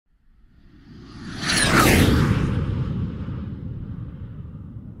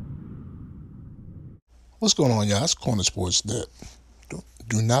What's going on, y'all? It's Corner Sports Net.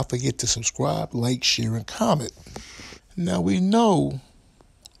 Do not forget to subscribe, like, share, and comment. Now, we know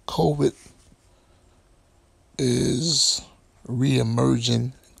COVID is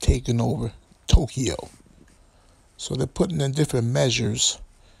re-emerging, taking over Tokyo. So they're putting in different measures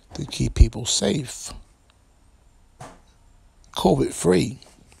to keep people safe, COVID-free.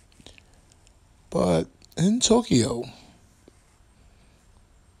 But in Tokyo,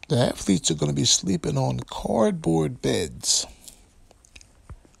 the athletes are going to be sleeping on cardboard beds.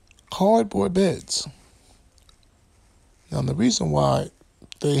 Cardboard beds. Now, the reason why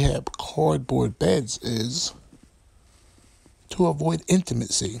they have cardboard beds is to avoid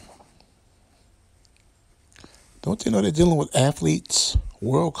intimacy. Don't they know they're dealing with athletes,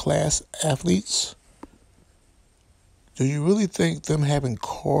 world-class athletes? Do you really think them having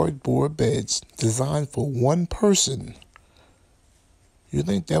cardboard beds designed for one person, you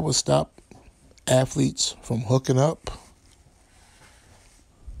think that would stop athletes from hooking up?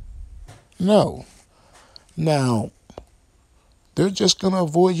 No. Now, they're just going to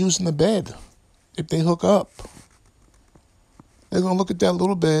avoid using the bed if they hook up. They're going to look at that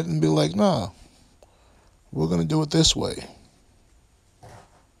little bed and be like, nah, we're going to do it this way.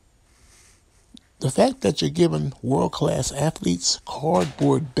 The fact that you're giving world-class athletes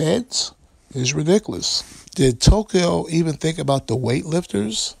cardboard beds is ridiculous. Did Tokyo even think about the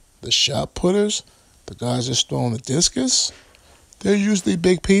weightlifters, the shot putters, the guys that's throwing the discus? They're usually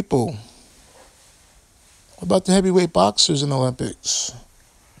big people. What about the heavyweight boxers in the Olympics?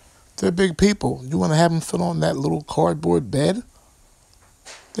 They're big people. You want to have them fit on that little cardboard bed?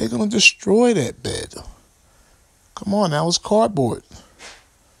 They're going to destroy that bed. Come on now, it's cardboard.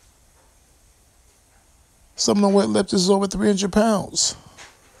 Some of the weightlifters is over 300 pounds.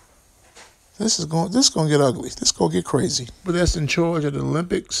 This is going to get ugly. This is going to get crazy. But that's in charge of the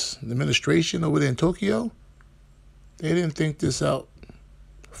Olympics, the administration over there in Tokyo. They didn't think this out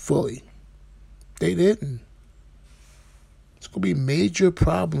fully. They didn't. It's going to be major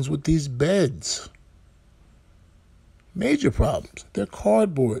problems with these beds. Major problems. They're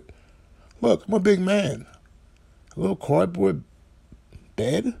cardboard. Look, I'm a big man. A little cardboard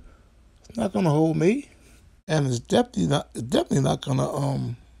bed, it's not going to hold me. And it's definitely not going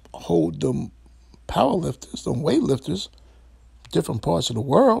to hold them powerlifters, them weightlifters, different parts of the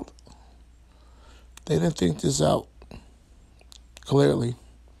world. They didn't think this out clearly.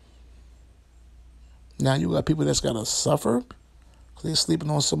 Now you got people that's got to suffer because they're sleeping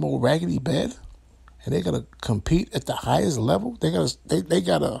on some old raggedy bed, and they got to compete at the highest level. They got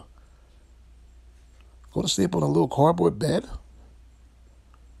to go to sleep on a little cardboard bed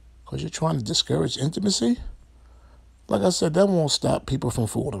because you're trying to discourage intimacy. Like I said, that won't stop people from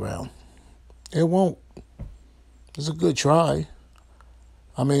fooling around. It won't. It's a good try.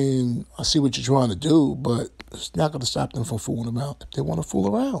 I mean, I see what you're trying to do, but it's not going to stop them from fooling around if they want to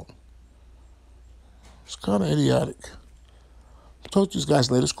fool around. It's kind of idiotic. Talk to you guys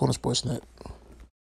later. It's Corner Sports Net.